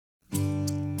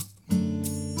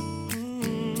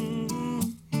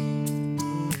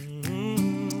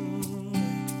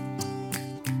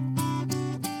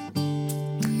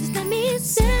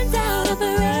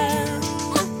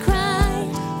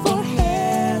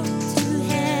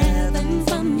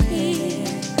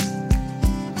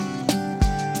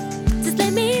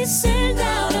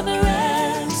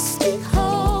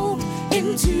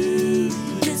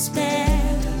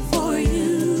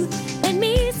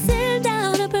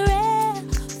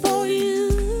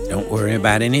worry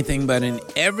about anything but in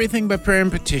everything by prayer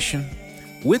and petition.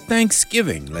 With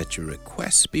thanksgiving, let your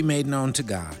requests be made known to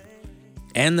God.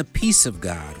 And the peace of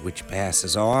God, which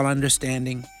passes all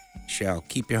understanding, shall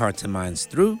keep your hearts and minds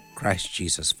through Christ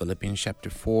Jesus. Philippians chapter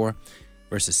 4,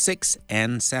 verses 6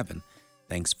 and 7.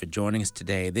 Thanks for joining us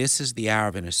today. This is the Hour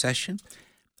of Intercession.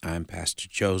 I'm Pastor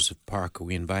Joseph Parker.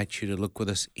 We invite you to look with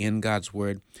us in God's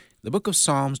Word, the book of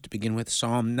Psalms, to begin with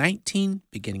Psalm 19,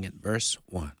 beginning at verse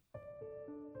 1.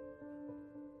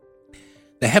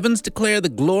 The heavens declare the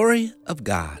glory of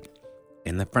God,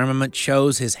 and the firmament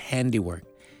shows his handiwork.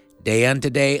 Day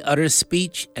unto day utters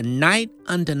speech, and night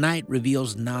unto night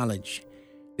reveals knowledge.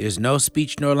 There is no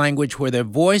speech nor language where their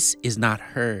voice is not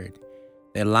heard.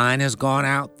 Their line has gone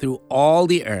out through all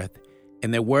the earth,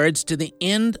 and their words to the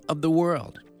end of the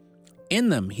world. In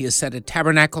them he has set a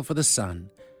tabernacle for the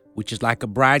sun, which is like a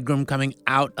bridegroom coming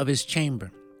out of his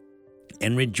chamber,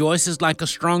 and rejoices like a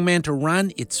strong man to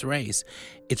run its race.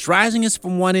 Its rising is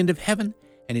from one end of heaven,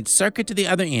 and its circuit to the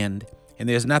other end, and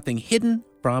there is nothing hidden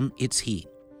from its heat.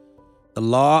 The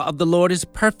law of the Lord is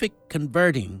perfect,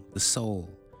 converting the soul.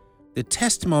 The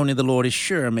testimony of the Lord is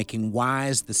sure, making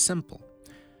wise the simple.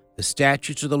 The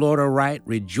statutes of the Lord are right,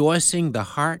 rejoicing the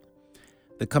heart.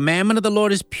 The commandment of the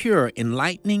Lord is pure,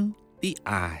 enlightening the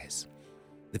eyes.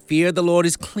 The fear of the Lord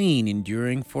is clean,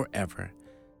 enduring forever.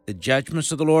 The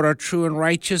judgments of the Lord are true and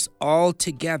righteous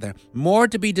altogether. More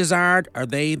to be desired are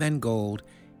they than gold,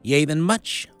 yea, than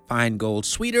much fine gold,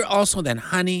 sweeter also than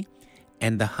honey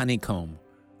and the honeycomb.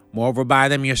 Moreover, by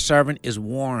them your servant is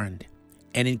warned,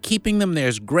 and in keeping them there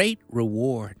is great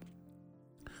reward.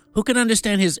 Who can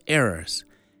understand his errors?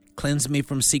 Cleanse me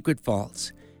from secret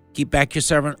faults. Keep back your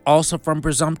servant also from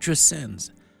presumptuous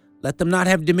sins. Let them not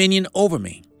have dominion over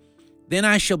me. Then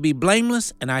I shall be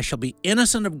blameless, and I shall be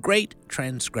innocent of great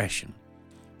transgression.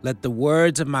 Let the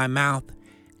words of my mouth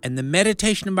and the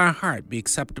meditation of my heart be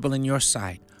acceptable in your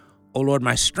sight, O Lord,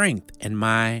 my strength and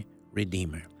my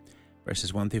Redeemer.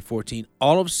 Verses 1 through 14,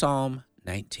 all of Psalm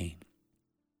 19.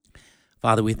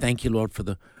 Father, we thank you, Lord, for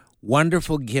the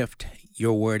wonderful gift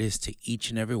your word is to each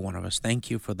and every one of us. Thank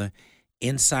you for the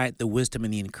insight, the wisdom,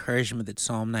 and the encouragement that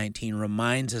Psalm 19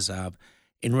 reminds us of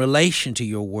in relation to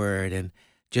your word, and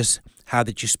just how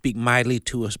that you speak mightily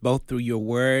to us, both through your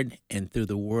word and through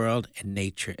the world and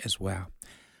nature as well.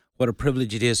 What a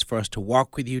privilege it is for us to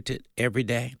walk with you every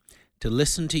day, to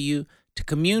listen to you, to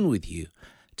commune with you,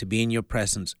 to be in your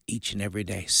presence each and every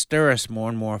day. Stir us more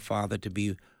and more, Father, to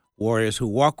be warriors who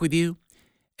walk with you,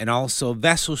 and also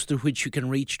vessels through which you can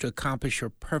reach to accomplish your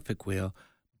perfect will,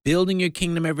 building your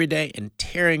kingdom every day and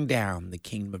tearing down the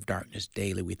kingdom of darkness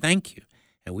daily. We thank you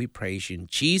and we praise you. In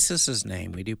Jesus'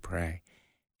 name we do pray.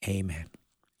 Amen.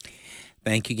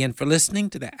 Thank you again for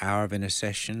listening to the Hour of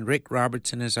Intercession. Rick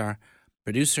Robertson is our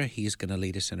producer. He's going to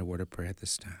lead us in a word of prayer at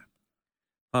this time.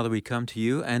 Father, we come to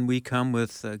you, and we come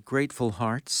with grateful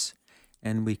hearts,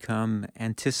 and we come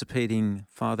anticipating,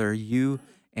 Father, you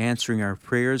answering our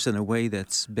prayers in a way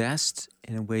that's best,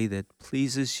 in a way that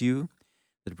pleases you,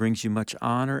 that brings you much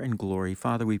honor and glory.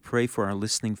 Father, we pray for our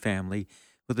listening family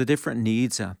with the different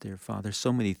needs out there, Father.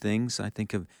 So many things. I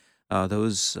think of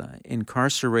those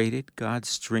incarcerated. God,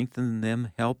 strengthen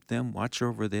them, help them, watch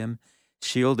over them,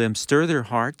 shield them, stir their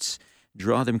hearts,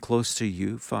 draw them close to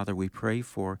you. Father, we pray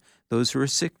for those who are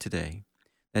sick today,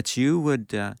 that you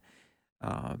would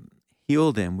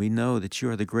heal them. We know that you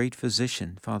are the great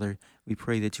physician. Father, we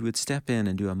pray that you would step in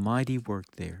and do a mighty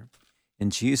work there. In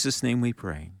Jesus' name we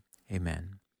pray.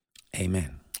 Amen.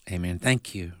 Amen. Amen.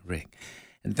 Thank you, Rick.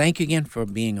 And thank you again for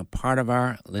being a part of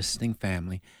our listening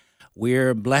family.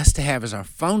 We're blessed to have as our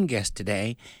phone guest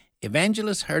today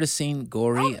Evangelist Herticene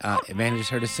Goree.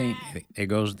 Evangelist Herticene, there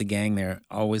goes the gang. They're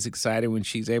always excited when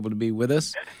she's able to be with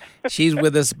us. She's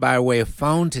with us by way of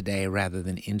phone today rather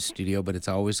than in studio, but it's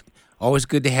always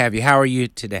good to have you. How are you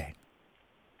today?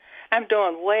 I'm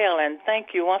doing well, and thank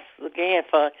you once again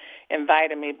for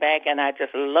inviting me back, and I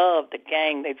just love the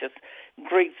gang. They just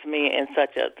greets me in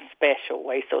such a special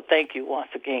way, so thank you once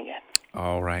again.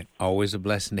 All right. Always a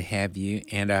blessing to have you.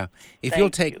 And if you'll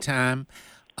take time,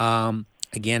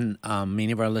 again,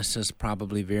 many of our listeners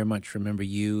probably very much remember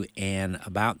you and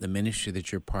about the ministry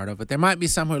that you're part of, but there might be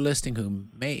some who are listening who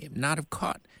may not have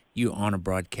caught you on a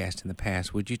broadcast in the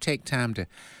past. Would you take time to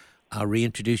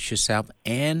reintroduce yourself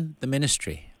and the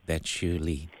ministry that you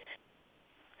lead?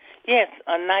 Yes,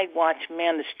 a Night Watch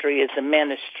ministry is a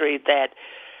ministry that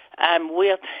I'm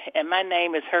with, and my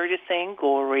name is Herticene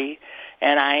Goree,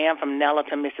 and I am from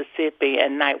Nelliton, Mississippi,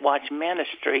 and Night Watch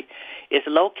Ministry is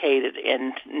located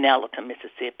in Nelliton,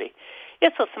 Mississippi.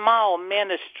 It's a small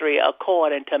ministry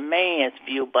according to man's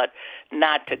view, but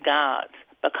not to God's,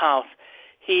 because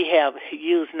he have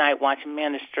used Night Watch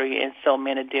Ministry in so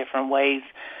many different ways.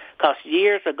 Because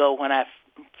years ago when I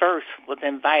first was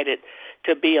invited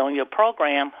to be on your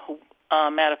program,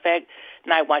 matter of fact,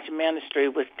 Night Watch Ministry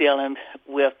was dealing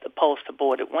with the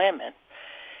post-aborted women.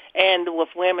 And with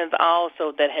women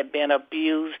also that had been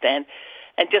abused and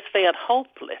just felt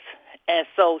hopeless. And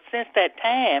so since that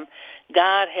time,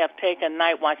 God have taken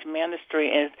Night Watch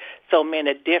Ministry in so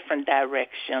many different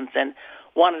directions. And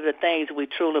one of the things we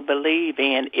truly believe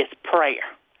in is prayer,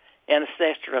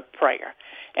 intercessory prayer.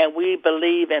 And we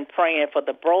believe in praying for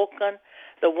the broken,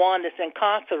 the one that's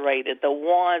incarcerated, the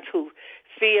ones who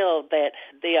feel that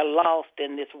they are lost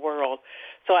in this world.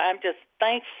 So I'm just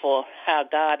thankful how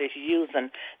God is using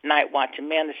Night Watch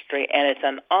Ministry, and it's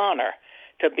an honor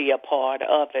to be a part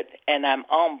of it, and I'm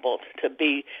humbled to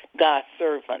be God's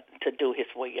servant to do his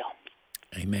will.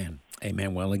 Amen.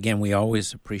 Amen. Well, again, we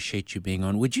always appreciate you being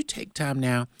on. Would you take time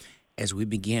now as we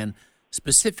begin?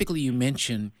 Specifically, you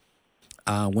mentioned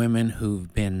women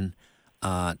who've been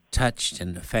touched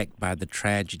and affected by the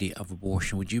tragedy of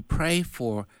abortion. Would you pray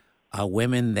for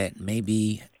women that may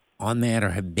be on that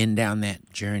or have been down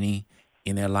that journey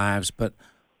in their lives, but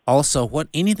also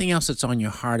anything else that's on your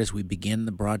heart as we begin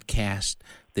the broadcast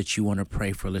that you want to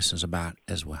pray for listeners about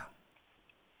as well?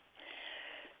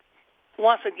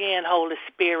 Once again, Holy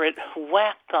Spirit,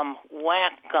 welcome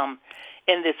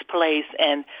in this place.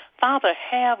 And Father,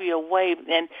 have your way.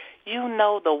 And you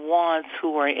know the ones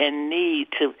who are in need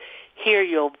to hear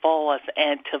your voice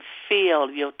and to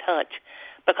feel your touch.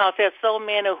 Because there's so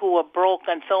many who are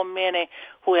broken, so many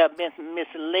who have been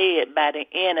misled by the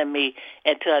enemy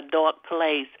into a dark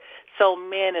place, so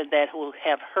many that who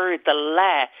have heard the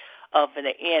lie of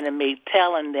the enemy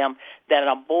telling them that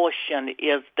abortion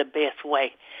is the best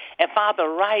way. And Father,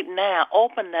 right now,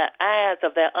 open the eyes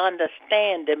of their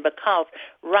understanding, because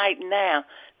right now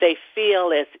they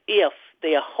feel as if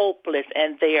they are hopeless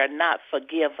and they are not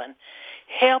forgiven.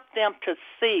 Help them to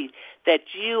see that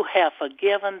you have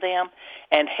forgiven them,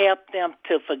 and help them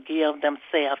to forgive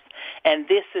themselves. And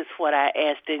this is what I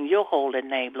asked in your holy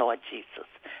name, Lord Jesus.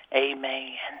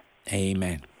 Amen.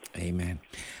 Amen. Amen.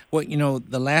 Well,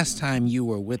 the last time you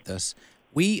were with us,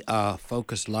 we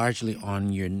focused largely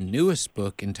on your newest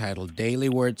book entitled Daily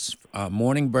Words,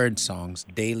 Morning Bird Songs,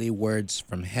 Daily Words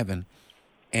from Heaven.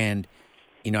 And,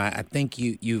 I think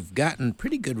you've gotten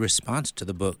pretty good response to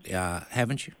the book,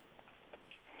 haven't you?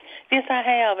 Yes, I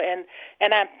have,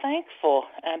 and I'm thankful.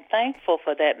 I'm thankful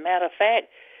for that. Matter of fact,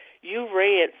 you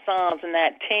read Psalms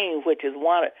 19, which is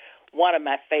one of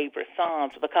my favorite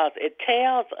Psalms, because it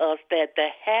tells us that the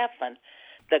heaven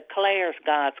declares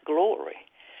God's glory.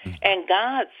 Mm-hmm. And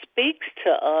God speaks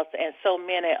to us in so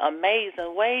many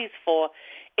amazing ways. For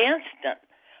instance,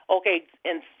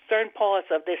 in certain parts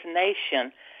of this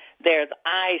nation, there's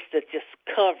ice that's just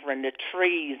covering the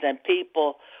trees, and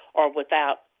people are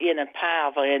without any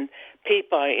power, and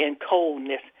people are in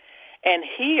coldness. And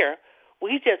here,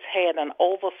 we just had an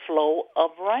overflow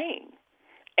of rain.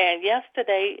 And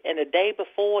yesterday and the day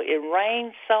before, it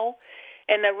rained so,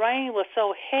 and the rain was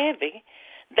so heavy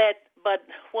but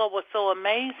what was so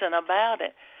amazing about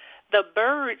it, the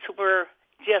birds were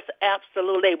just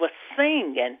they were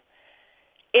singing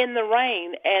in the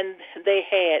rain, and they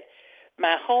had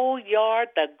my whole yard,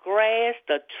 the grass,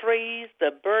 the trees,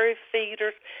 the bird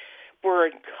feeders were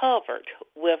covered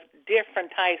with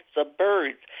different types of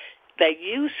birds that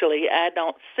usually I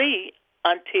don't see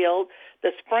until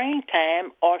the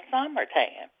springtime or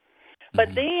summertime. Mm-hmm.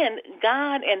 But then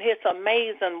God, in his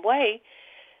amazing way,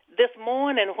 this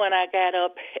morning when I got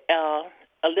up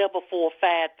a little before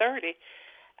 5:30,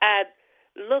 I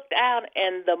looked out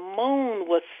and the moon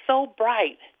was so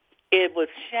bright. It was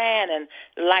shining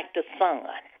like the sun.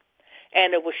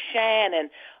 And it was shining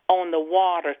on the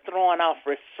water, throwing off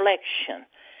reflection.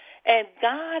 And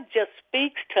God just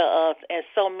speaks to us in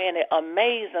so many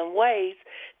amazing ways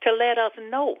to let us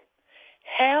know.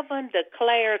 Heaven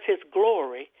declares his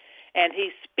glory, and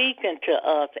he's speaking to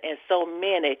us in so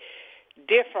many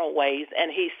different ways,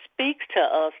 and he speaks to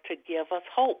us to give us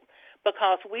hope,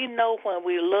 because we know when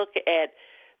we look at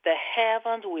the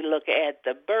heavens, we look at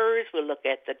the birds, we look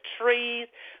at the trees,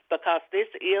 because this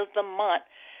is the month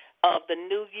of the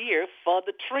new year for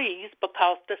the trees,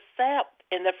 because the sap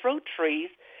in the fruit trees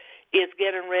is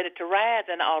getting ready to rise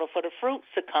in order for the fruits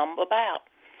to come about.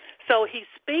 So he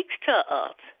speaks to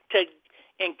us to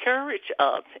encourage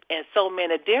us in so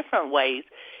many different ways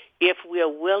if we're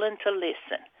willing to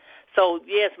listen. So,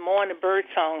 yes, Morning Bird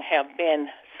Song have been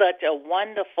such a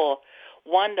wonderful,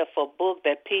 wonderful book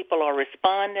that people are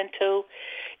responding to.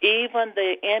 Even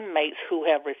the inmates who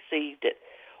have received it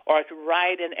are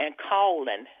writing and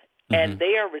calling and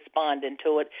they are responding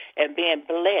to it and being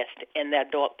blessed in their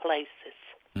dark places.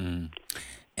 And,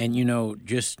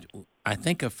 I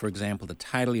think of, for example, the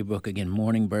title of your book, again,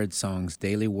 Morning Bird Songs,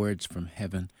 Daily Words from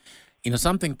Heaven.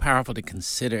 Something powerful to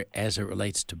consider as it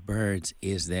relates to birds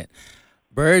is that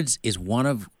birds is one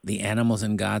of the animals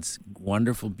in God's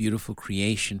wonderful, beautiful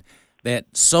creation that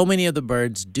so many of the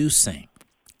birds do sing.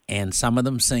 And some of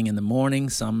them sing in the morning,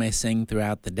 some may sing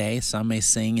throughout the day, some may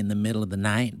sing in the middle of the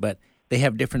night, but they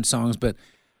have different songs. But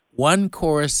one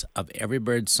chorus of every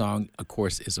bird song, of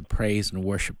course, is a praise and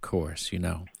worship chorus,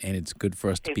 and it's good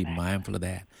for us to be mindful of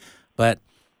that. But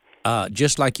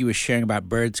just like you were sharing about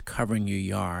birds covering your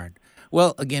yard,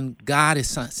 well, again, God is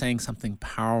saying something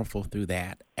powerful through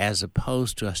that, as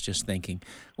opposed to us just thinking,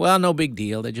 well, no big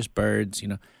deal, they're just birds,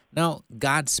 No,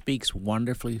 God speaks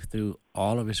wonderfully through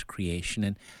all of his creation.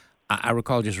 And I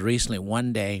recall just recently,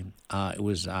 one day, it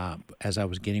was as I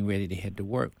was getting ready to head to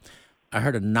work, I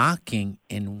heard a knocking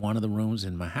in one of the rooms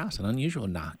in my house, an unusual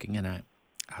knocking, and I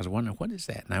was wondering, what is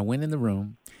that? And I went in the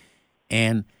room,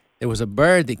 and there was a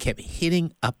bird that kept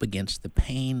hitting up against the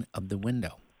pane of the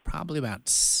window, probably about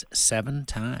 7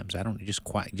 times. I don't just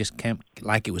can't,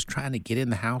 like it was trying to get in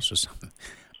the house or something.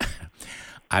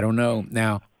 I don't know.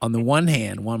 Now, on the one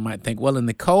hand, one might think, well, in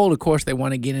the cold, of course, they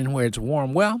want to get in where it's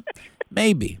warm. Well,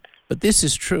 maybe, but this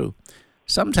is true.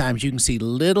 Sometimes you can see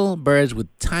little birds with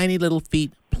tiny little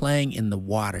feet playing in the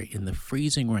water, in the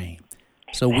freezing rain.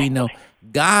 So we know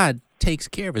God takes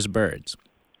care of his birds,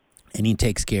 and he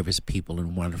takes care of his people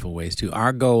in wonderful ways, too.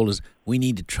 Our goal is we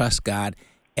need to trust God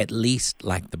at least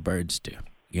like the birds do,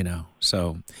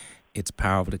 So it's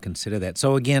powerful to consider that.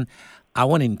 So, again, I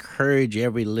want to encourage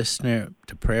every listener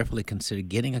to prayerfully consider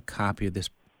getting a copy of this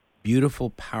beautiful,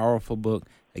 powerful book,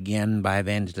 again, by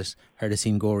evangelist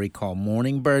Herticene Goree, called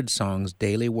Morning Bird Songs,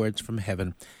 Daily Words from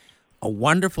Heaven, a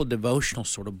wonderful devotional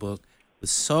sort of book with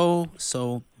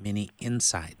so many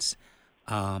insights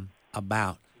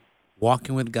about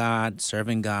walking with God,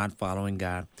 serving God, following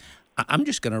God. I'm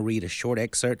just going to read a short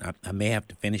excerpt. I may have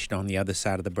to finish it on the other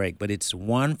side of the break, but it's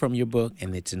one from your book,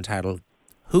 and it's entitled,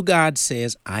 Who God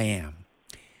Says I Am.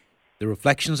 The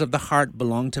reflections of the heart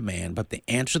belong to man, but the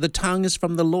answer of the tongue is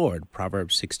from the Lord,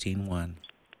 Proverbs 16:1.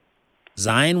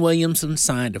 Zion Williamson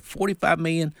signed a $45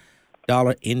 million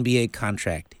NBA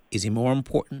contract. Is he more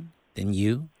important than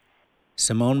you?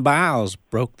 Simone Biles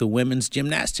broke the women's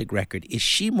gymnastic record. Is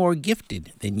she more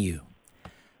gifted than you?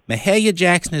 Mahalia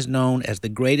Jackson is known as the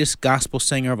greatest gospel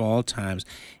singer of all times.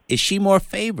 Is she more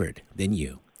favored than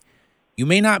you? You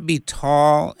may not be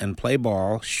tall and play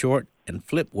ball, short and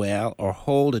flip well, or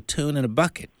hold a tune in a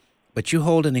bucket, but you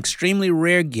hold an extremely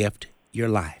rare gift, your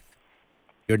life.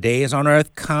 Your days on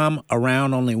earth come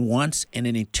around only once, and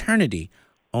in eternity,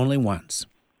 only once.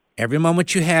 Every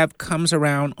moment you have comes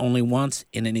around only once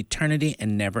in an eternity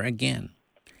and never again.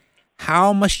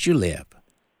 How must you live,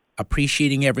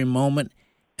 appreciating every moment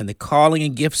and the calling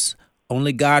and gifts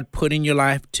only God put in your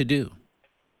life to do?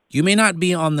 You may not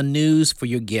be on the news for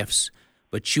your gifts,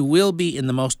 but you will be in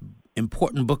the most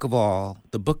important book of all,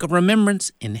 the book of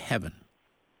remembrance in heaven.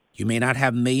 You may not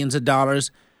have millions of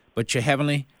dollars, but your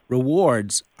heavenly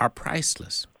rewards are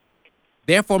priceless.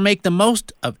 Therefore, make the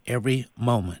most of every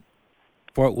moment,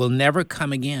 for it will never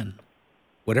come again.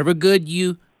 Whatever good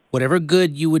you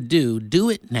would do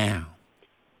it now.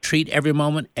 Treat every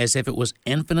moment as if it was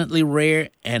infinitely rare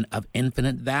and of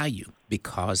infinite value,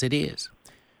 because it is.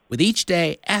 With each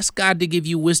day, ask God to give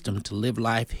you wisdom to live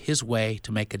life his way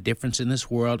to make a difference in this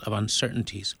world of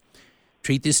uncertainties.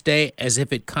 Treat this day as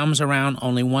if it comes around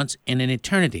only once in an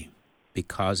eternity,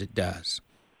 because it does.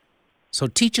 So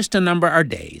teach us to number our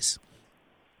days,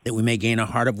 that we may gain a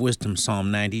heart of wisdom, Psalm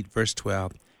 90, verse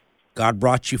 12. God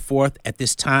brought you forth at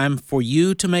this time for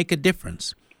you to make a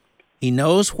difference. He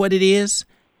knows what it is.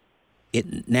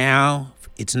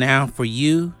 It's now for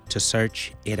you to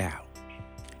search it out.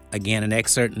 Again, an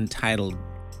excerpt entitled,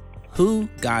 Who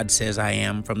God Says I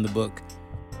Am, from the book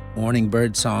Morning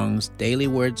Bird Songs, Daily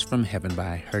Words from Heaven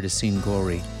by Herticene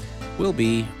Goree. We'll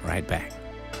be right back.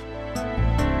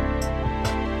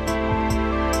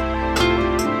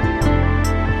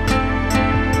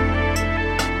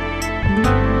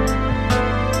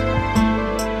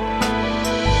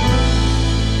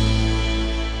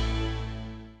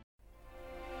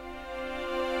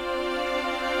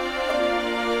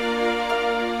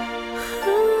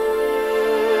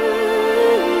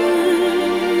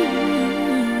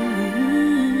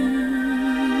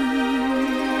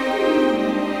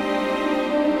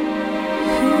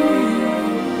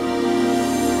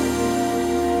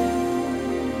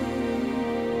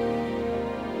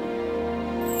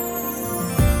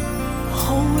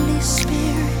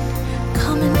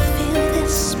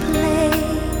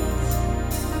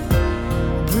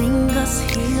 us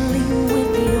healing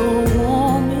with your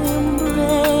warm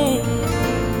embrace.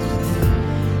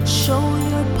 Show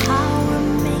your power,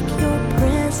 make your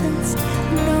presence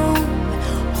known.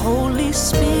 Holy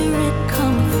Spirit,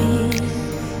 come fill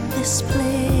this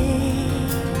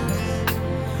place.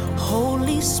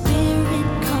 Holy Spirit,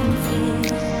 come fill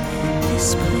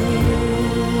this place.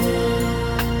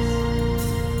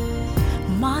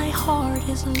 My heart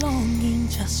is longing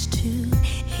just to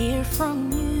hear from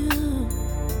you.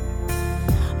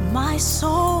 My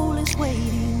soul is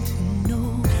waiting to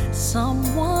know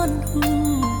someone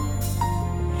who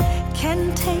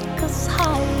can take us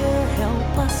higher,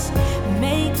 help us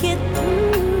make it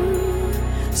through.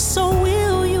 So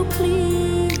will you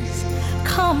please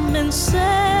come and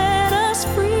set us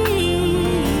free?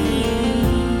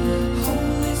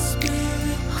 Holy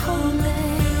Spirit, come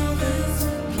fill this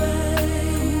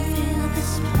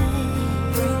place.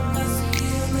 Bring us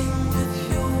healing with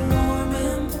your warm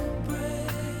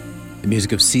embrace. The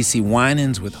music of CeCe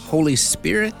Winans with Holy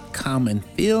Spirit, come and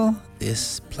fill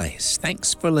this place.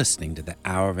 Thanks for listening to the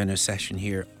Hour of Intercession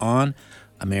here on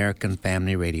American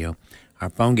Family Radio.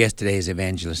 Our phone guest today is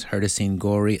Evangelist Herticene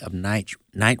Goree of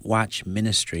Night Watch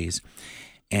Ministries.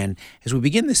 And as we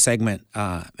begin this segment,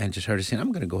 Evangelist Herticene,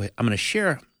 I'm going to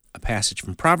share a passage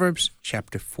from Proverbs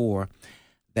chapter 4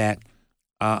 that,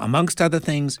 amongst other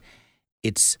things,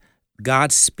 it's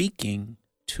God speaking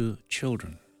to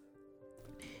children.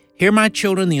 Hear, my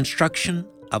children, the instruction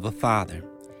of a father,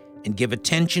 and give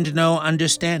attention to know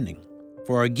understanding.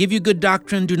 For I give you good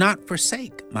doctrine, do not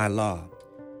forsake my law.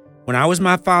 When I was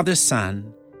my father's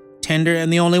son, tender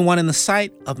and the only one in the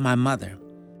sight of my mother,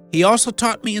 he also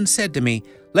taught me and said to me,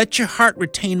 let your heart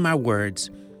retain my words,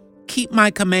 keep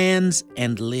my commands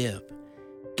and live.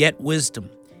 Get wisdom,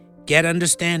 get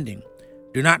understanding.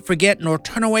 Do not forget nor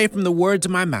turn away from the words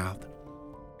of my mouth.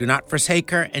 Do not forsake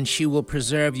her, and she will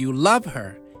preserve you. Love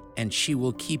her, and she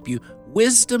will keep you.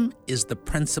 Wisdom is the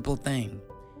principal thing.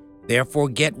 Therefore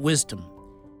get wisdom,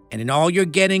 and in all your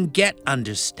getting, get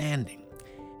understanding.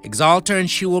 Exalt her, and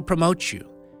she will promote you.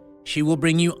 She will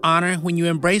bring you honor when you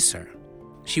embrace her.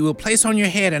 She will place on your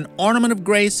head an ornament of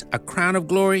grace, a crown of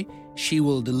glory she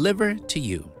will deliver to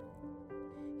you.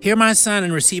 Hear, my son,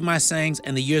 and receive my sayings,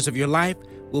 and the years of your life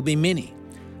will be many.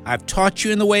 I've taught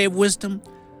you in the way of wisdom.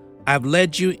 I've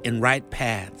led you in right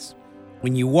paths.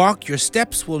 When you walk, your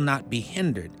steps will not be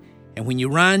hindered, and when you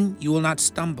run, you will not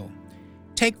stumble.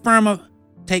 Take firm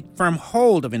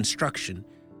hold of instruction.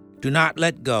 Do not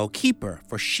let go. Keep her,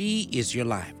 for she is your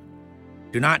life.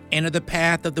 Do not enter the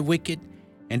path of the wicked,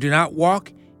 and do not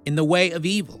walk in the way of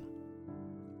evil.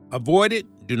 Avoid it.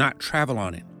 Do not travel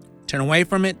on it. Turn away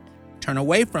from it,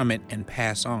 and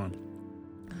pass on.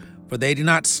 For they do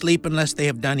not sleep unless they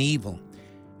have done evil,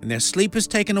 and their sleep is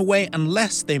taken away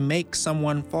unless they make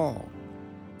someone fall.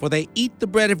 For they eat the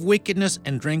bread of wickedness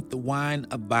and drink the wine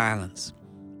of violence.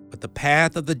 But the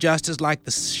path of the just is like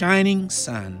the shining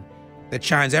sun that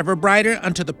shines ever brighter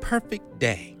unto the perfect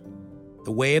day.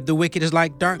 The way of the wicked is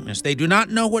like darkness. They do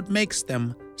not know what makes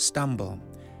them stumble.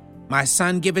 My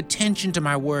son, give attention to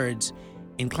my words.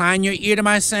 Incline your ear to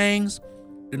my sayings.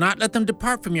 Do not let them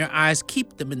depart from your eyes.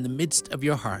 Keep them in the midst of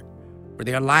your heart. For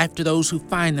they are life to those who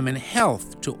find them, and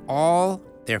health to all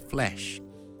their flesh.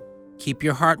 Keep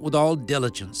your heart with all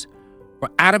diligence, for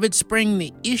out of it spring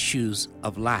the issues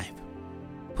of life.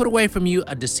 Put away from you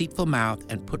a deceitful mouth,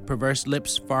 and put perverse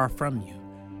lips far from you.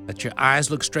 Let your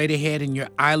eyes look straight ahead, and your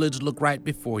eyelids look right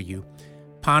before you.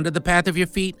 Ponder the path of your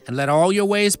feet, and let all your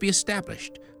ways be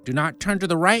established. Do not turn to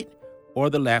the right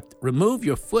or the left. Remove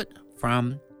your foot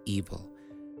from evil.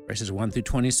 Verses 1 through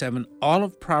 27, all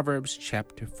of Proverbs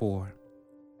chapter 4.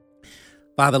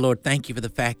 Father, Lord, thank you for the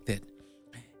fact that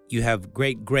you have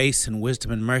great grace and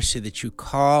wisdom and mercy that you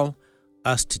call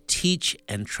us to teach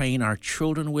and train our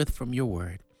children with from your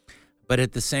word. But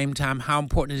at the same time, how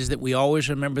important it is that we always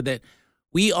remember that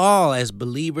we all as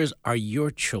believers are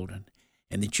your children,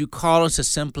 and that you call us to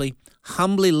simply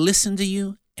humbly listen to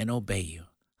you and obey you,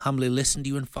 humbly listen to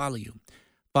you and follow you.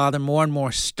 Father, more and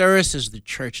more stir us as the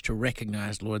church to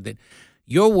recognize, Lord, that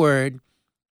your word,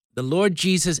 the Lord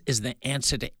Jesus, is the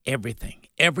answer to everything,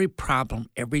 every problem,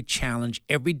 every challenge,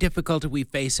 every difficulty we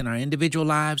face in our individual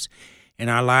lives, in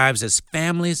our lives as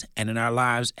families, and in our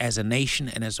lives as a nation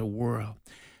and as a world.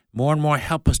 More and more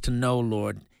help us to know,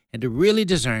 Lord, and to really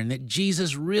discern that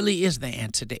Jesus really is the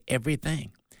answer to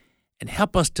everything. And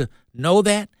help us to know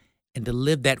that and to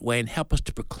live that way, and help us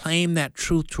to proclaim that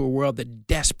truth to a world that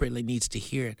desperately needs to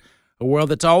hear it. A world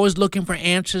that's always looking for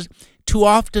answers, too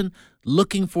often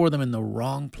looking for them in the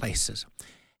wrong places.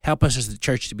 Help us as the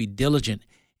church to be diligent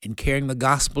in carrying the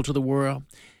gospel to the world,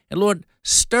 And Lord,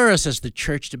 stir us as the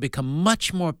church to become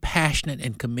much more passionate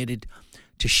and committed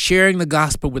to sharing the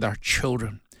gospel with our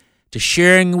children, to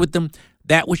sharing with them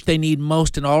that which they need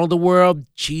most in all of the world,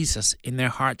 Jesus, in their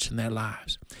hearts and their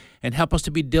lives. And help us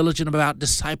to be diligent about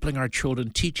discipling our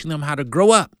children, teaching them how to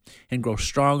grow up and grow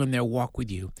strong in their walk with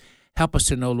you. Help us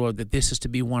to know, Lord, that this is to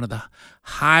be one of the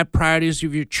high priorities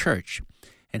of your church.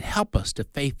 And help us to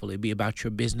faithfully be about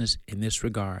your business in this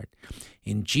regard.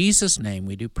 In Jesus' name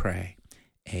we do pray.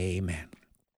 Amen.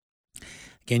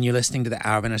 Again, you're listening to the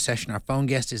Hour of Intercession. Our phone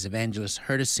guest is Evangelist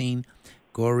Herticene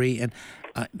Goree. And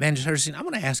Evangelist Herticene, I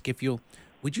want to ask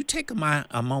would you take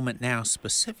a moment now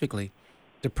specifically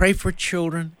to pray for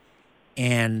children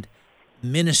and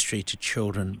ministry to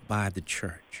children by the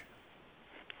church?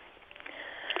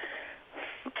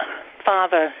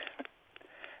 Father,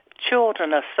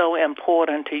 children are so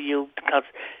important to you because,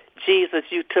 Jesus,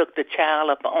 you took the child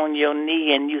up on your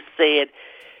knee and you said,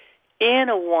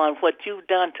 anyone, what you've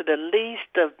done to the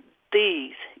least of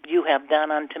these, you have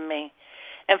done unto me.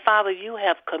 And, Father, you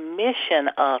have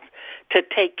commissioned us to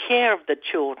take care of the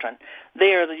children.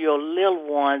 They are your little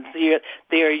ones.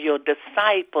 They are your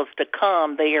disciples to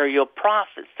come. They are your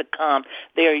prophets to come.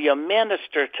 They are your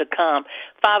ministers to come.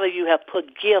 Father, you have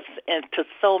put gifts into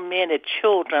so many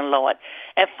children, Lord.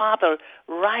 And, Father,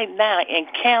 right now,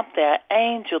 encamp their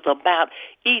angels about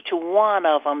each one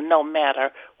of them, no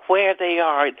matter where they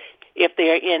are. If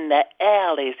they're in the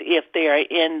alleys, if they're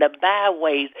in the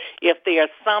byways, if they're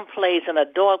someplace in a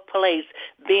dark place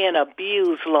being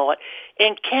abused, Lord.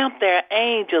 Encamp their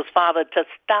angels, Father, to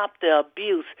stop the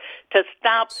abuse, to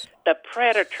stop the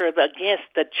predators against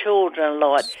the children,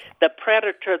 Lord, the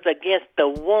predators against the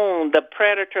wound, the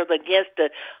predators against the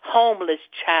homeless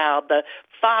child, the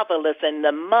fatherless and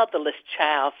the motherless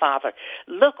child, Father.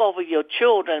 Look over your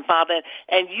children, Father,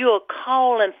 and you're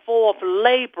calling forth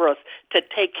laborers to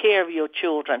take care of your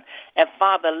children. And,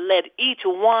 Father, let each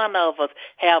one of us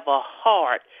have a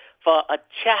heart for a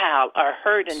child, a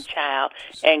hurting child,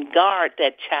 and guard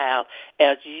that child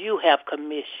as you have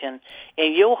commissioned.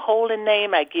 In your holy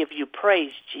name, I give you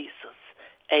praise, Jesus.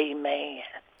 Amen.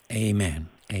 Amen.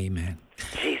 Amen.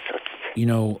 Jesus. You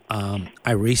know,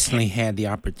 I recently had the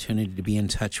opportunity to be in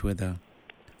touch with a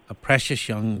precious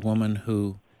young woman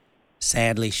who,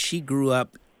 sadly, she grew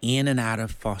up in and out of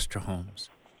foster homes.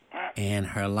 And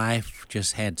her life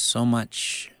just had so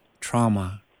much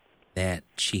trauma that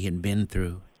she had been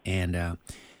through. And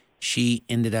she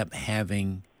ended up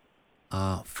having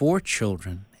 4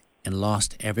 children and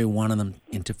lost every one of them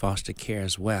into foster care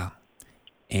as well.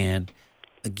 And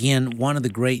again, one of the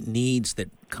great needs that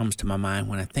comes to my mind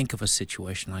when I think of a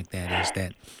situation like that is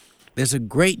that there's a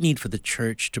great need for the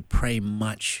church to pray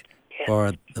much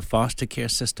for the foster care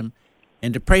system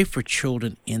and to pray for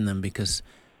children in them because,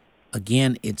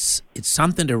 again, it's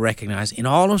something to recognize. In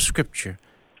all of Scripture,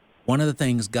 one of the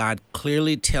things God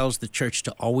clearly tells the church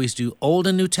to always do, Old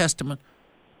and New Testament,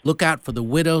 look out for the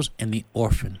widows and the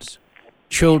orphans,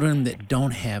 children that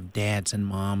don't have dads and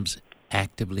moms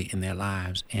actively in their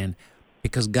lives. And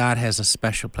because God has a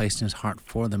special place in his heart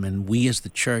for them, and we as the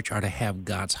church are to have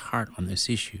God's heart on this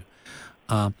issue.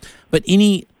 But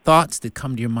any thoughts that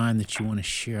come to your mind that you want to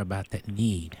share about that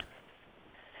need?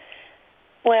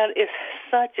 Well, it's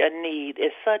such a need.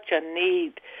 It's such a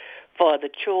need for the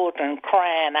children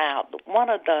crying out. One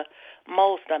of the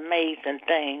most amazing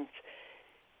things,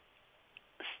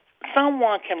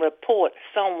 someone can report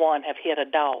someone have hit a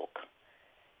dog,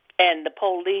 and the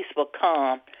police will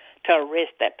come to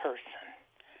arrest that person.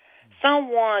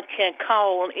 Someone can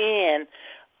call in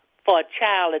for a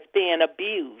child that's being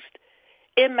abused.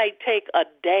 It may take a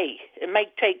day. It may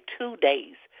take 2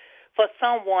 days for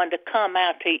someone to come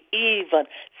out to even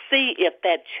see if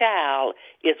that child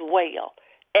is well.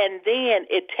 And then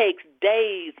it takes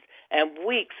days and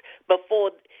weeks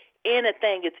before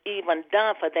anything is even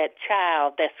done for that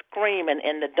child that's screaming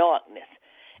in the darkness.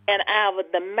 And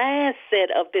the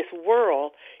mindset of this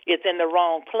world is in the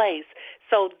wrong place.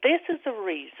 So this is the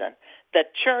reason the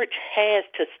church has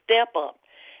to step up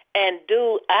and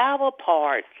do our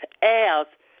part as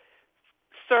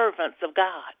servants of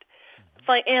God.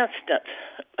 For instance,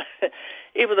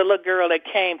 it was a little girl that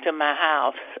came to my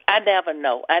house. I never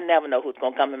know who's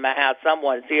going to come in my house.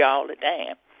 Someone's here all the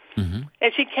time. Mm-hmm.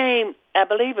 And she came, I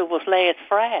believe it was last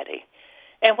Friday.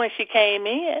 And when she came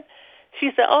in,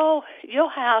 she said, "Oh, your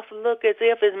house look as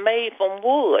if it's made from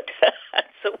wood." I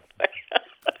said,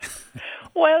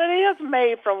 well, it is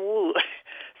made from wood.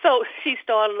 So she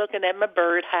started looking at my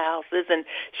bird houses, and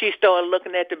she started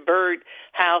looking at the bird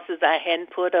houses I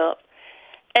hadn't put up.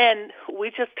 And we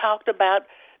just talked about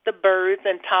the birds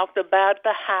and talked about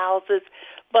the houses.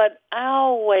 But I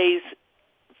always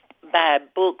buy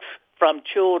books from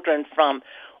children from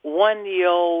 1 year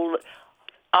old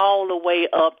all the way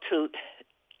up to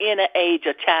any age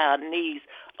a child needs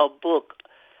a book,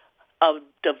 a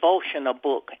devotional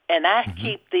book. And I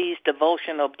keep these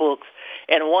devotional books,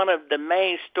 and one of the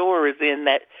main stories in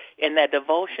that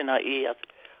devotional is,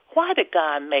 why did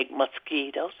God make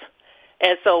mosquitoes?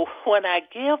 And so when I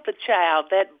give the child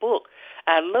that book,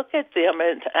 I look at them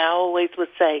and I always would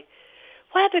say,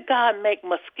 why did God make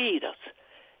mosquitoes?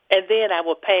 And then I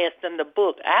will pass them the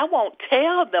book. I won't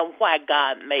tell them why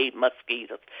God made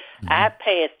mosquitoes. I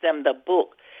pass them the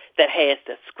book that has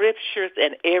the scriptures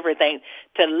and everything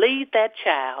to lead that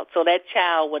child so that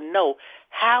child will know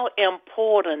how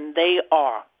important they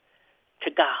are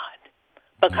to God.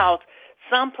 Because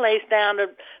someplace down the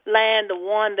line, the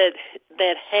one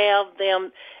that have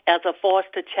them as a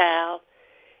foster child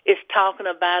is talking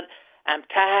about, I'm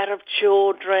tired of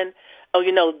children.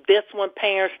 Oh, this one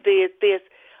parents did this,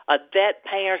 or that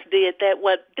parents did that.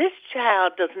 Well, this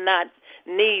child does not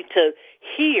need to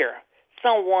hear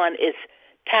someone is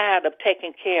tired of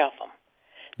taking care of them.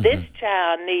 This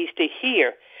child needs to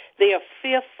hear they are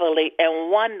fearfully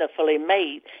and wonderfully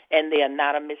made, and they are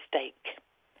not a mistake.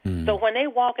 So when they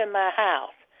walk in my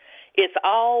house, it's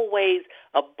always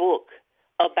a book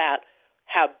about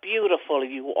how beautiful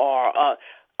you are,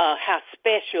 how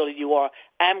special you are.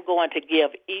 I'm going to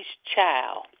give each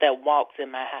child that walks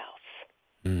in my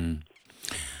house.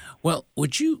 Well,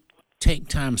 would you take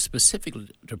time specifically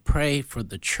to pray for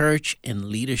the church and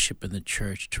leadership in the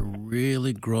church to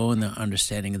really grow in their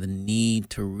understanding of the need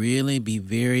to really be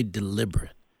very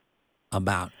deliberate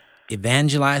about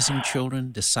evangelizing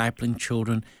children, discipling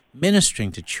children,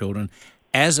 ministering to children,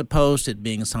 as opposed to it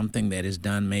being something that is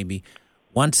done maybe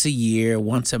once a year,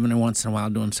 once in a while,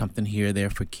 doing something here or there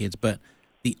for kids, but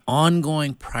the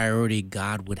ongoing priority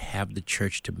God would have the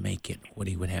church to make it what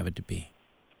he would have it to be?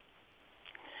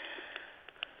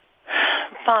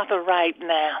 Father, right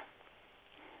now,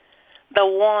 the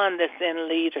one that's in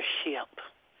leadership,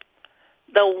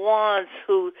 the ones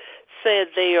who said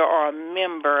they are a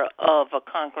member of a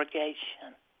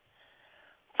congregation,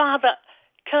 Father,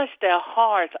 touch their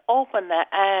hearts, open the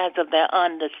eyes of their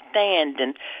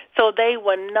understanding so they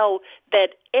will know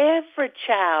that every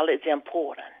child is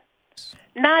important.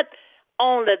 Not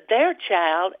only their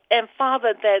child, and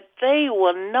Father, that they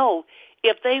will know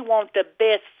if they want the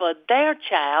best for their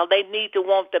child, they need to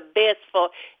want the best for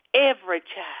every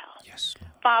child. Yes,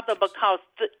 Lord. Father, because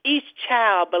each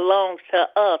child belongs to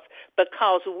us,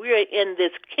 because we're in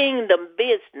this kingdom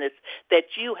business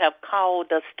that you have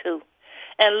called us to.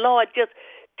 And Lord, just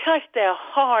touch their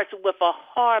hearts with a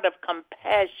heart of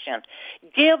compassion.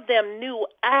 Give them new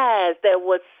eyes that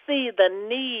will see the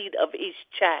need of each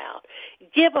child.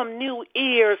 Give them new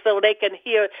ears so they can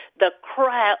hear the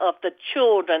cry of the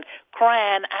children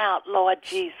crying out, Lord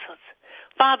Jesus.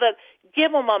 Father,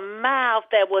 give them a mouth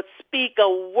that will speak a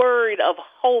word of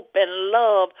hope and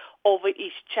love over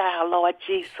each child, Lord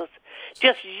Jesus.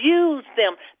 Just use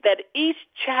them that each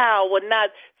child will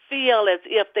not feel as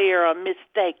if they are a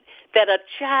mistake, that a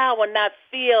child will not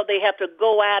feel they have to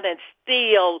go out and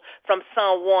steal from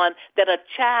someone, that a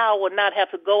child will not have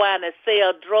to go out and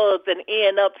sell drugs and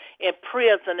end up in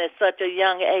prison at such a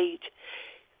young age.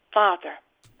 Father,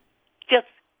 just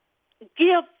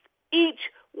give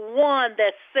each one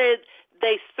that said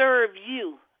they serve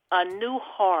you a new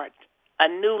heart, a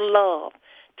new love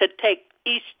to take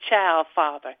each child,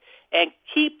 Father, and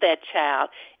keep that child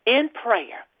in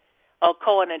prayer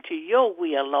according to your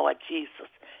will, Lord Jesus.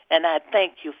 And I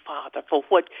thank you, Father, for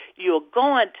what you're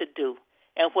going to do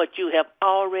and what you have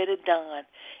already done.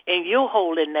 In your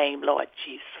holy name, Lord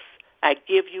Jesus, I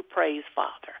give you praise,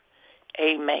 Father.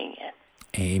 Amen.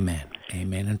 Amen.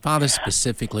 Amen. And Father,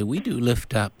 specifically, we do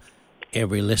lift up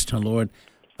every listener, Lord.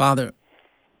 Father,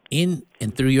 in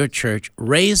and through your church,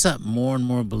 raise up more and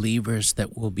more believers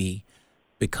that will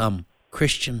become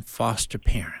Christian foster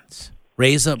parents.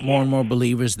 Raise up more and more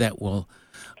believers that will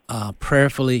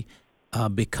prayerfully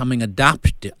becoming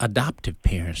adoptive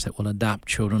parents that will adopt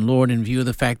children. Lord, in view of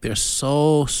the fact there are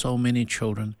so many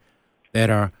children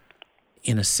that are,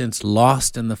 in a sense,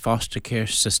 lost in the foster care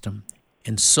system,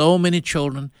 and so many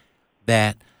children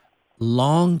that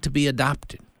long to be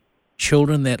adopted,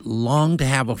 children that long to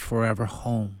have a forever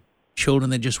home,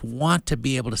 children that just want to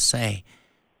be able to say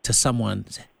to someone,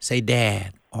 say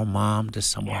dad or mom to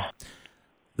someone.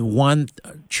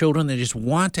 Children that just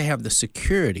want to have the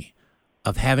security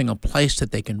of having a place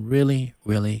that they can really,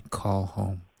 really call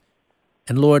home.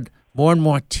 And Lord, more and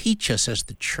more teach us as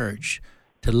the church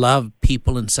to love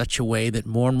people in such a way that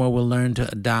more and more will learn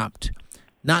to adopt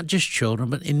not just children,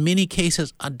 but in many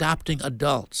cases adopting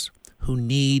adults who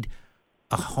need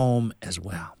a home as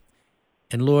well.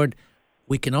 And Lord,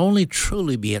 we can only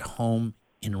truly be at home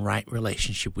in right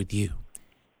relationship with you,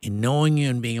 in knowing you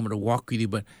and being able to walk with you.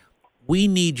 But we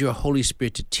need your Holy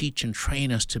Spirit to teach and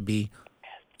train us to be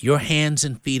your hands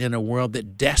and feet in a world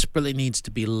that desperately needs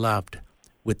to be loved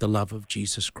with the love of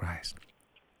Jesus Christ.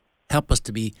 Help us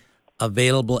to be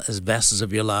available as vessels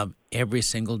of your love every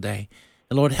single day.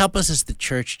 And Lord, help us as the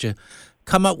church to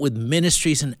come up with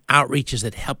ministries and outreaches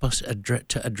that help us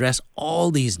to address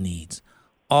all these needs,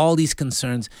 all these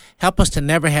concerns. Help us to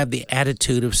never have the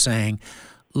attitude of saying,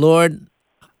 Lord,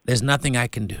 there's nothing I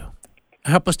can do.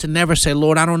 Help us to never say,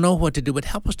 Lord, I don't know what to do, but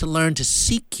help us to learn to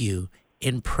seek you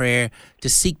in prayer, to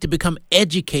seek to become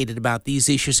educated about these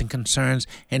issues and concerns,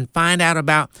 and find out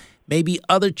about maybe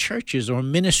other churches or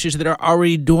ministries that are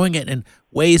already doing it in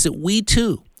ways that we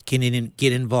too can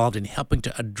get involved in helping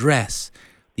to address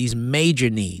these major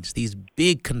needs, these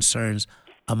big concerns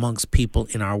amongst people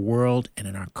in our world and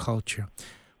in our culture.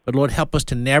 But Lord, help us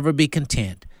to never be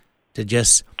content to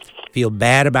just feel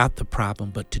bad about the problem,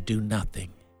 but to do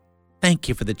nothing. Thank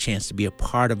you for the chance to be a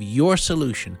part of your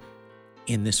solution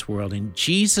in this world. In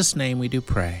Jesus' name we do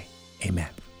pray. Amen.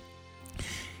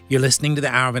 You're listening to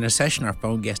the Hour of Intercession. Our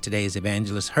phone guest today is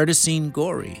Evangelist Herticene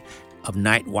Goree of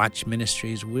Night Watch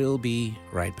Ministries. We'll be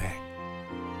right back.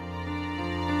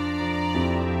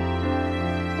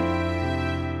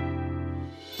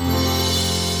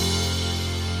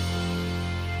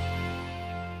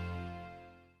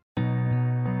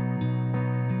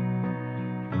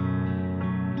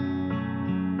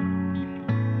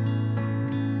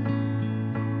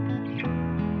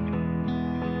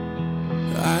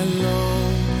 I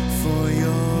long for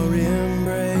your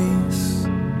embrace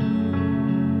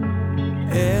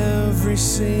every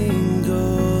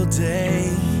single day,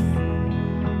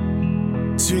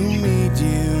 to meet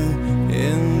you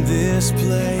in this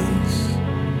place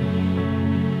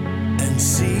and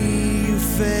see you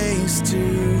face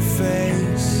to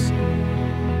face.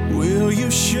 Will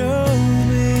you show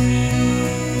me?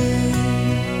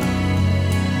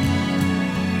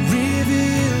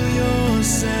 Reveal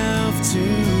yourself to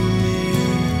me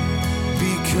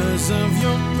because of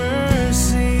your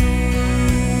mercy.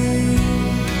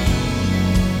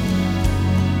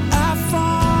 I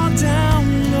fall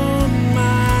down on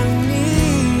my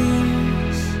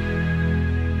knees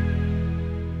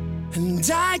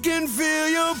and I can feel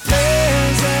your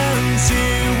presence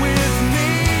here with me.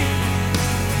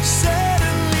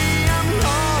 Suddenly I'm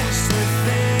lost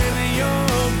within your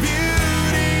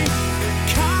beauty,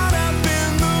 caught up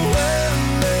in the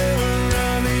wonder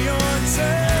of your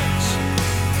touch.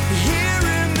 Here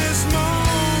in this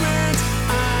moment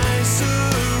I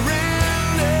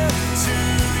surrender to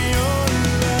your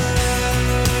love.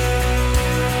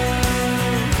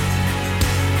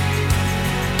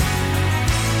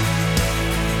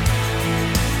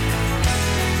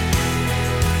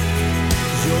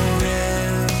 You're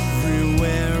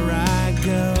everywhere I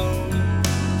go.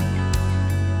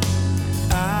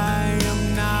 I am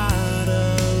not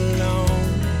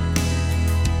alone.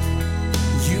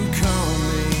 You call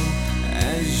me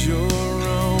as your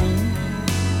own,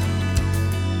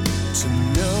 to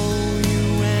know you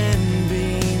and be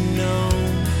known.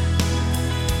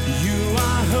 You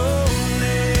are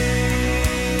holy,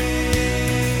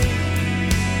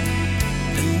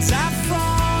 and I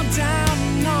fall down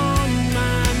on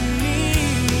my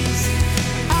knees.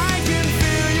 I can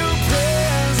feel your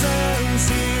presence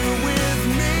here with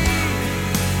me.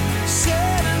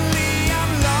 Suddenly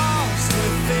I'm lost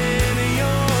within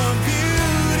your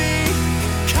beauty,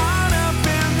 caught up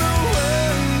in the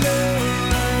wonder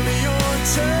of your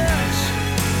touch.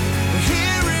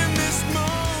 Here in this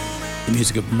moment. The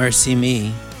music of Mercy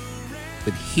Me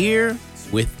with Here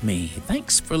With Me.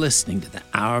 Thanks for listening to the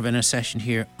Hour of Intercession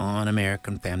here on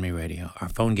American Family Radio. Our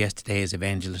phone guest today is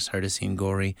Evangelist Herticene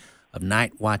Goree of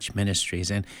Night Watch Ministries.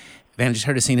 And Evangelist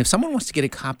Herticene, if someone wants to get a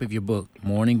copy of your book,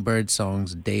 Morning Bird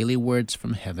Songs, Daily Words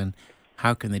from Heaven,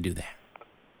 how can they do that?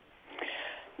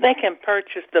 They can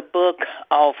purchase the book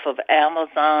off of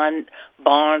Amazon,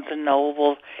 Barnes &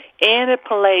 Noble, any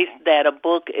place that a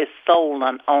book is sold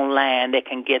online, they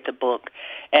can get the book.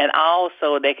 And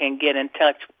also they can get in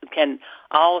touch, can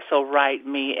also write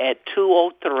me at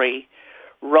 203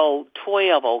 Road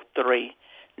 1203,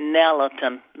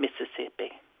 Nelliton,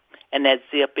 Mississippi. And that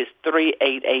zip is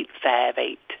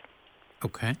 38858.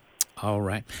 Okay. All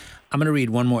right. I'm going to read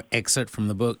one more excerpt from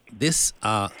the book. This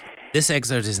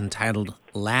excerpt is entitled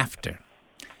Laughter.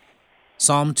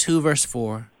 Psalm 2, verse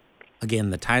 4. Again,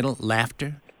 the title,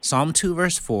 Laughter. Psalm 2,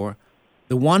 verse 4.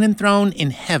 The one enthroned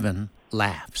in heaven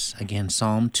laughs. Again,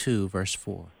 Psalm 2, verse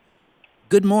 4.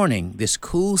 Good morning. This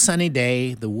cool sunny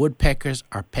day, the woodpeckers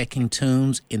are pecking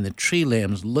tunes in the tree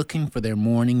limbs looking for their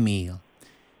morning meal.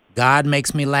 God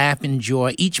makes me laugh in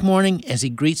joy each morning as he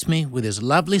greets me with his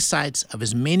lovely sights of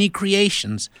his many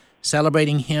creations,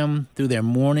 celebrating him through their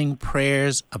morning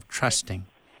prayers of trusting.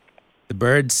 The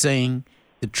birds sing,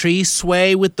 the trees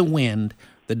sway with the wind,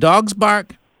 the dogs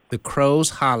bark, the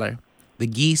crows holler, the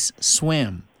geese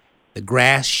swim, the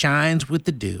grass shines with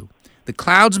the dew. The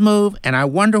clouds move, and I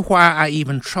wonder why I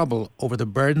even trouble over the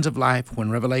burdens of life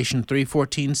when Revelation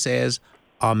 3:14 says,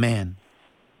 Amen.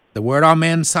 The word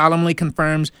Amen solemnly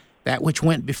confirms that which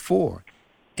went before,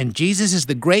 and Jesus is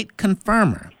the great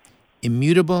confirmer,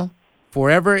 immutable,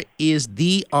 forever is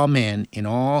the Amen in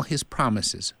all his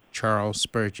promises. Charles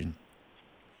Spurgeon.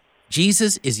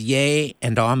 Jesus is yea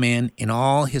and amen in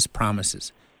all his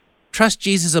promises. Trust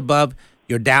Jesus above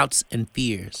your doubts and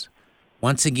fears.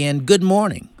 Once again, good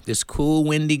morning. This cool,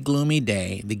 windy, gloomy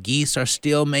day, the geese are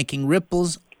still making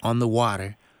ripples on the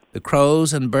water. The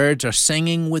crows and birds are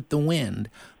singing with the wind.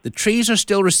 The trees are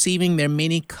still receiving their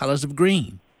many colors of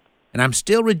green. And I'm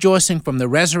still rejoicing from the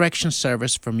resurrection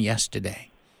service from yesterday.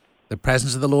 The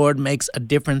presence of the Lord makes a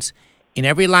difference in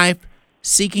every life,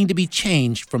 seeking to be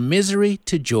changed from misery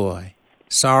to joy,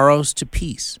 sorrows to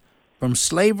peace, from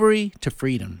slavery to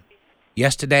freedom.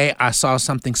 Yesterday, I saw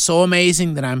something so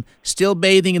amazing that I'm still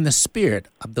bathing in the Spirit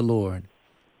of the Lord.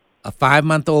 A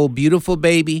 5-month-old beautiful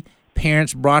baby,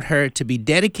 parents brought her to be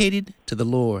dedicated to the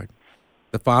Lord.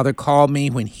 The father called me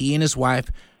when he and his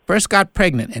wife first got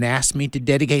pregnant and asked me to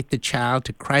dedicate the child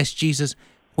to Christ Jesus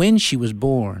when she was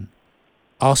born.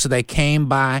 Also, they came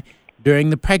by during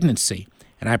the pregnancy,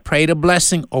 and I prayed a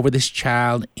blessing over this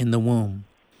child in the womb.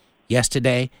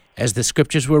 Yesterday, as the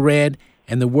scriptures were read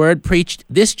and the word preached,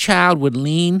 this child would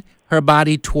lean her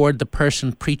body toward the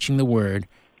person preaching the word.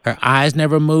 Her eyes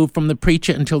never moved from the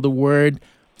preacher until the word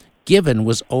given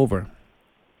was over.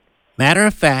 Matter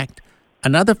of fact,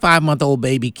 another 5-month-old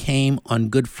baby came on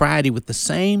Good Friday with the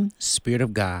same Spirit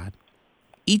of God.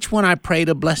 Each one I prayed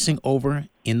a blessing over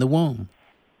in the womb.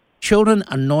 Children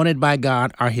anointed by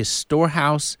God are his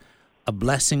storehouse of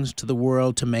blessings to the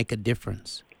world to make a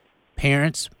difference.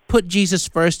 Parents, put Jesus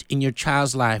first in your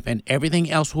child's life and everything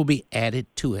else will be added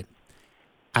to it.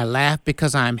 I laugh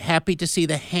because I am happy to see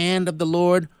the hand of the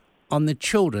Lord on the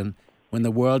children when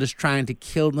the world is trying to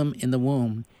kill them in the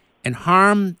womb and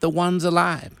harm the ones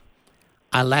alive.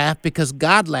 I laugh because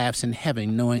God laughs in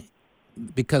heaven, knowing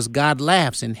the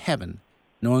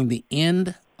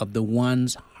end of the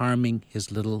ones harming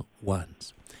his little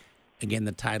ones. Again,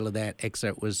 the title of that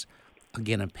excerpt was,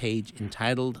 again, a page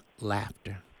entitled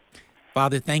Laughter.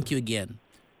 Father, thank you again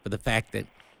for the fact that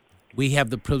we have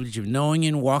the privilege of knowing you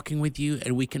and walking with you,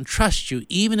 and we can trust you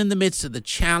even in the midst of the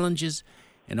challenges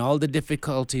and all the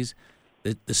difficulties,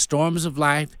 the storms of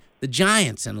life, the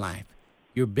giants in life.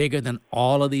 You're bigger than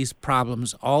all of these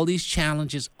problems, all these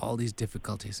challenges, all these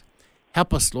difficulties.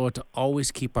 Help us, Lord, to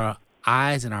always keep our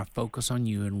eyes and our focus on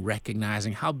you and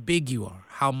recognizing how big you are,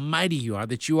 how mighty you are,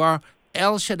 that you are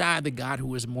El Shaddai, the God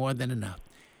who is more than enough.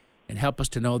 And help us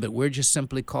to know that we're just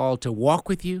simply called to walk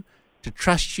with you, to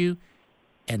trust you,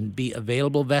 and be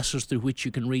available vessels through which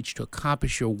you can reach to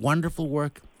accomplish your wonderful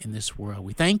work in this world.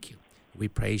 We thank you. We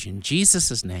praise you. In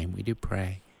Jesus' name we do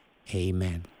pray.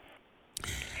 Amen.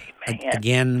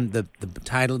 Again, the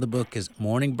title of the book is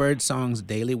Morning Bird Songs,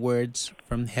 Daily Words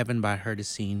from Heaven by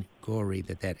Herticene, Goree,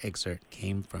 that excerpt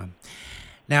came from.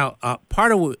 Now,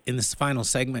 part of in this final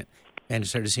segment, and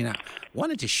Herticene, I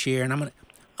wanted to share, and I'm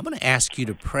going to ask you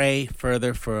to pray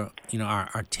further for,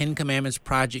 our 10 Commandments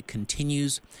project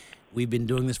continues. We've been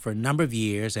doing this for a number of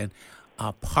years, and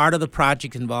part of the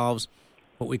project involves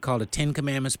what we call the 10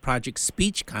 Commandments Project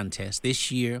Speech Contest.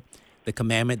 This year, the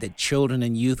commandment that children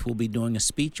and youth will be doing a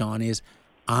speech on is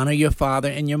honor your father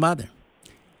and your mother.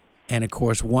 And, of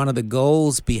course, one of the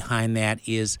goals behind that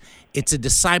is it's a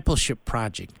discipleship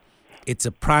project. It's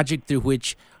a project through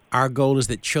which our goal is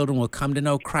that children will come to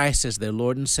know Christ as their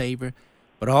Lord and Savior,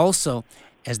 but also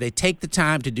as they take the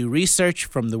time to do research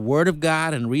from the Word of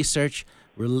God and research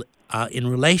in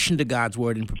relation to God's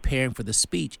Word and preparing for the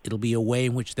speech, it'll be a way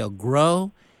in which they'll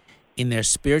grow in their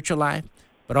spiritual life,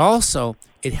 but also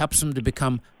it helps them to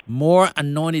become more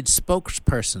anointed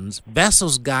spokespersons,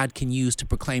 vessels God can use to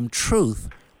proclaim truth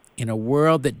in a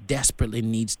world that desperately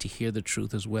needs to hear the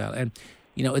truth as well. And,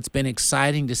 it's been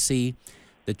exciting to see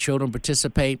the children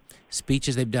participate,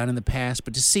 speeches they've done in the past,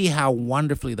 but to see how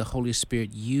wonderfully the Holy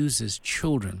Spirit uses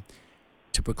children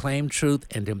to proclaim truth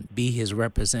and to be his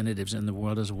representatives in the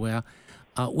world as well.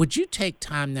 Would you take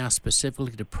time now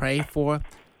specifically to pray for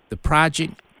the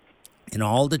project and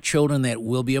all the children that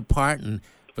will be a part, and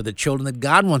for the children that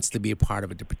God wants to be a part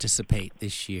of it to participate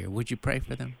this year. Would you pray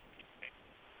for them?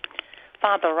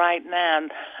 Father, right now,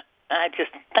 I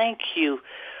just thank you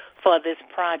for this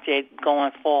project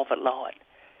going forward, Lord.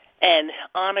 And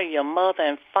honor your mother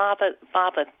and father.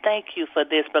 Father, thank you for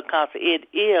this because it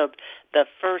is the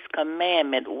first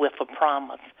commandment with a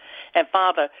promise. And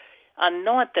Father,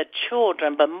 anoint the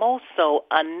children, but most so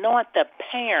anoint the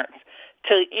parents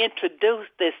to introduce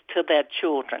this to their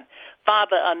children.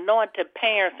 Father, anoint the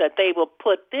parents that they will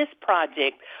put this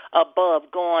project above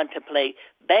going to play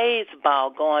baseball,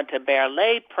 going to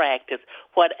ballet practice,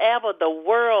 whatever the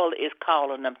world is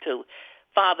calling them to.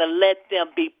 Father, let them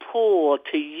be pulled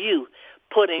to you,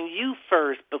 putting you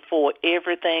first before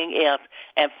everything else.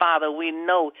 And Father, we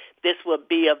know this will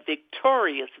be a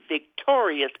victorious,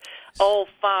 oh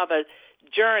Father,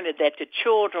 journey that the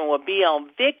children will be on.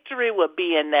 Victory will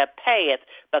be in their path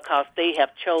because they have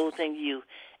chosen you.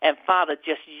 And Father,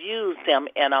 just use them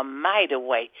in a mighty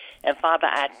way. And Father,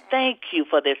 I thank you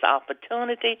for this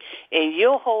opportunity. In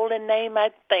your holy name,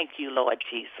 I thank you, Lord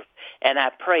Jesus. And I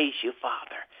praise you,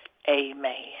 Father.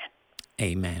 Amen.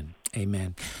 Amen.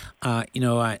 Amen. I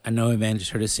know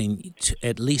Evangelist Herticene,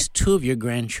 at least 2 of your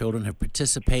grandchildren have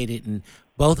participated, and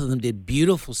both of them did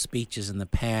beautiful speeches in the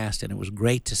past, and it was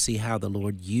great to see how the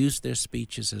Lord used their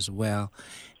speeches as well.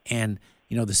 And,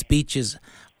 the speeches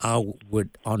were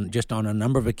on a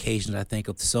number of occasions, I think,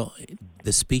 so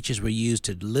the speeches were used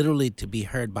to be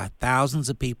heard by thousands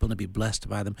of people and to be blessed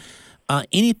by them.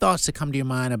 Any thoughts that come to your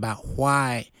mind about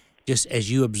why, just as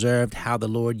you observed how the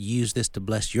Lord used this to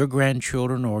bless your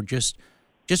grandchildren, or just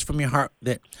from your heart,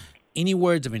 that any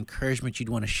words of encouragement you'd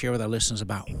want to share with our listeners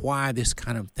about why this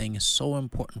kind of thing is so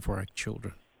important for our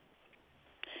children?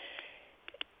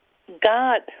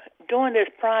 God, during this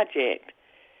project,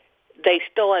 they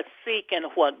start seeking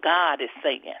what God is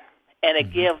saying, and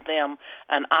it gives them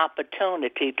an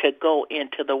opportunity to go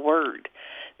into the Word.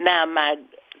 Now, my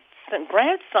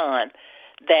grandson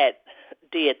that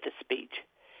did the speech,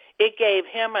 it gave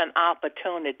him an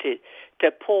opportunity to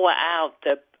pour out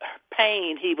the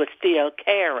pain he was still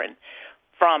carrying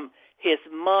from his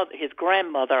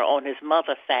grandmother on his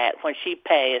mother's side when she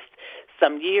passed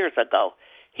some years ago.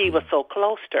 He was so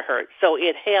close to her. So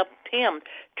it helped him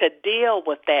to deal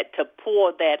with that, to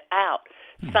pour that out,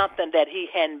 something that he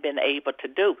hadn't been able to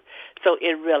do. So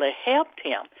it really helped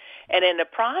him. And in the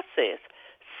process,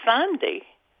 Sunday,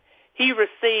 he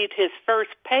received his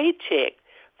first paycheck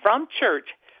from church,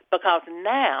 because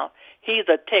now he's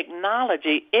a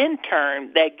technology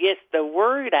intern that gets the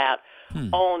word out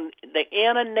on the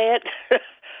internet,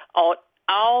 on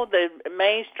all the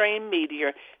mainstream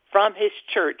media from his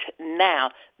church.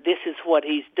 Now this is what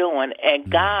he's doing, and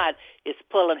God is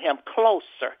pulling him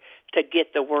closer to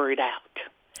get the word out.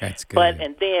 That's good.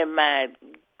 And then my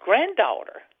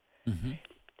granddaughter,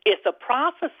 it's a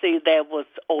prophecy that was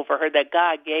over her that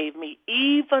God gave me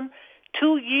even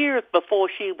 2 years before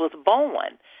she was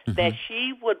born, that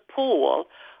she would pull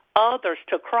others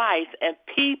to Christ and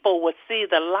people would see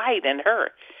the light in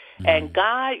her. And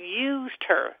God used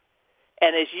her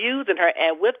and is using her.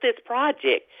 And with this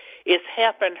project, it's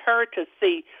helping her to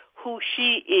see who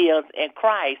she is in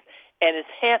Christ, and it's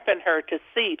helping her to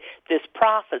see this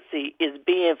prophecy is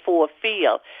being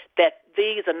fulfilled, that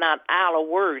these are not our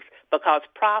words, because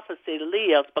prophecy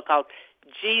lives because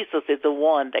Jesus is the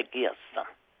one that gives them.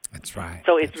 That's right.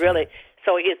 So it's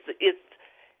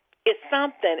it's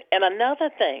something. And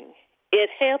another thing, it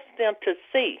helps them to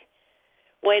see,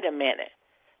 wait a minute,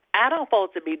 I don't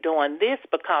supposed to be doing this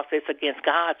because it's against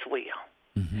God's will.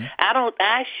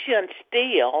 I shouldn't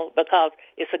steal because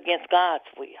it's against God's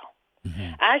will.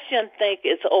 I shouldn't think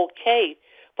it's okay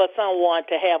for someone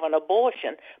to have an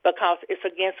abortion because it's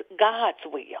against God's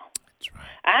will. That's right.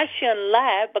 I shouldn't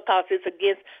lie because it's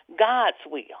against God's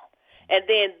will. And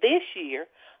then this year,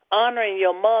 honoring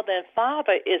your mother and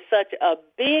father is such a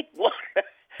big one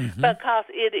because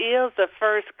it is the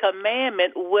first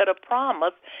commandment with a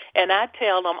promise. And I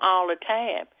tell them all the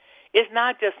time, it's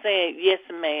not just saying yes,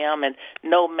 ma'am, and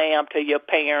no, ma'am to your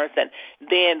parents, and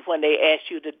then when they ask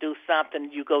you to do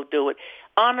something, you go do it.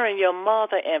 Honoring your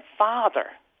mother and father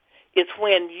is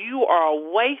when you are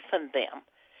away from them,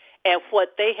 and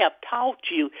what they have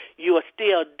taught you, you are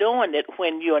still doing it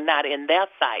when you're not in their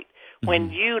sight,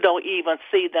 when you don't even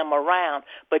see them around,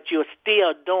 but you're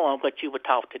still doing what you were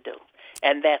taught to do.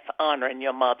 And that's honoring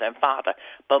your mother and father,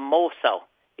 but more so,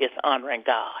 it's honoring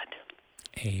God.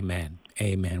 Amen.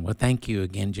 Amen. Well, thank you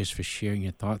again just for sharing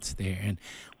your thoughts there. And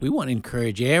we want to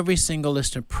encourage every single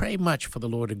listener, pray much for the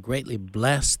Lord to greatly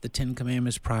bless the Ten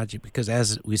Commandments Project, because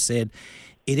as we said,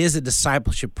 It is a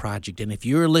discipleship project, and if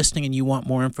you're listening and you want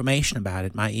more information about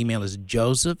it, my email is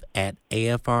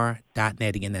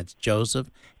joseph@afr.net. Again, that's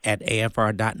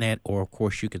joseph@afr.net, or, of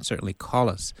course, you can certainly call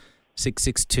us,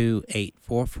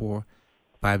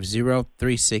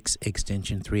 662-844-5036,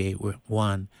 extension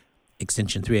 381,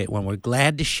 extension 381. We're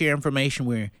glad to share information.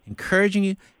 We're encouraging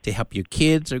you to help your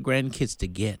kids or grandkids to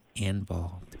get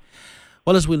involved.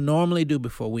 Well, as we normally do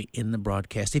before we end the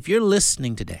broadcast, if you're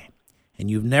listening today, and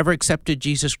you've never accepted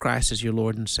Jesus Christ as your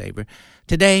Lord and Savior,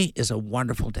 today is a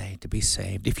wonderful day to be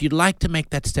saved. If you'd like to make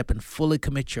that step and fully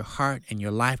commit your heart and your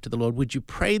life to the Lord, would you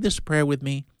pray this prayer with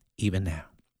me even now?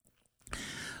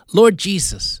 Lord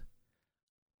Jesus,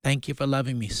 thank you for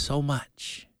loving me so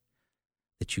much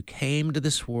that you came to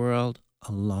this world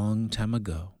a long time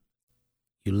ago.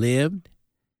 You lived,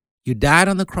 you died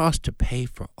on the cross to pay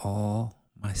for all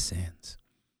my sins.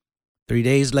 3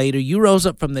 days later, you rose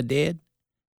up from the dead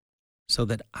so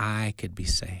that I could be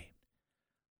saved.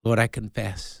 Lord, I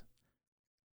confess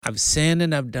I've sinned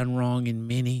and I've done wrong in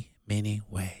many, many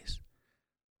ways.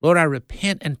 Lord, I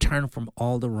repent and turn from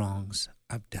all the wrongs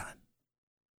I've done.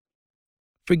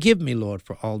 Forgive me, Lord,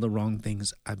 for all the wrong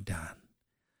things I've done.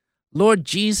 Lord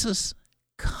Jesus,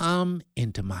 come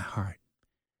into my heart.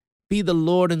 Be the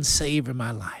Lord and Savior of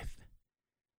my life.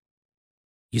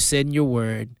 You said in your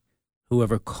word,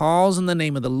 whoever calls on the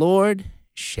name of the Lord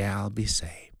shall be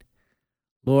saved.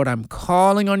 Lord, I'm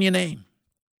calling on your name.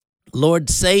 Lord,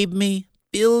 save me.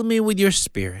 Fill me with your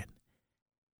Spirit.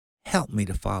 Help me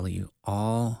to follow you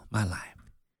all my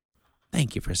life.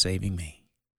 Thank you for saving me.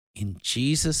 In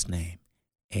Jesus' name,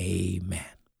 amen.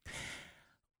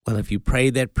 Well, if you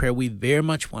prayed that prayer, we very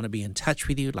much want to be in touch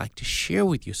with you. I'd like to share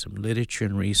with you some literature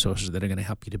and resources that are going to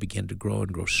help you to begin to grow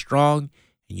and grow strong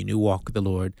in your new walk with the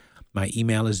Lord. My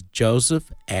email is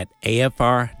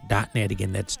joseph@afr.net.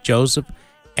 Again, that's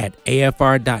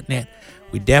joseph@afr.net.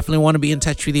 We definitely want to be in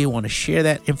touch with you. We want to share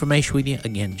that information with you.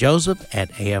 Again,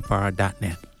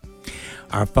 joseph@afr.net.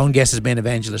 Our phone guest has been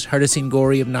Evangelist Herticene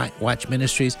Goree of Night Watch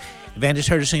Ministries. Evangelist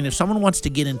Herticene, if someone wants to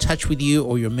get in touch with you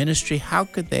or your ministry, how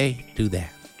could they do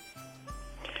that?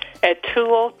 At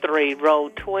 203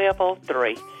 Road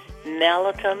 1203,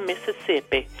 Nelliton,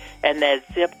 Mississippi, and that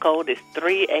zip code is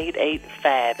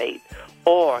 38858.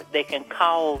 Or they can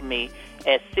call me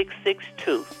at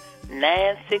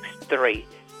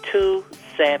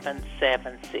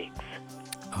 662-963-2776.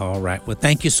 All right. Well,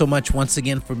 thank you so much once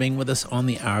again for being with us on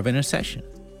the Hour of Intercession.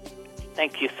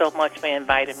 Thank you so much for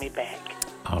inviting me back.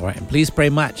 All right. And please pray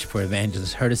much for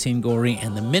Evangelist Herticene Goree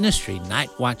and the ministry, Night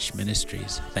Watch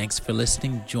Ministries. Thanks for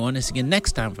listening. Join us again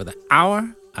next time for the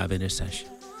Hour of Intercession.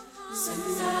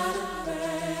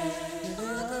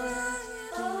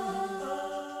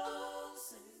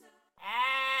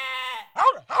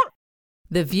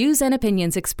 The views and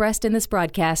opinions expressed in this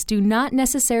broadcast do not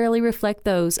necessarily reflect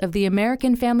those of the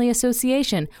American Family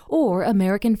Association or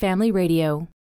American Family Radio.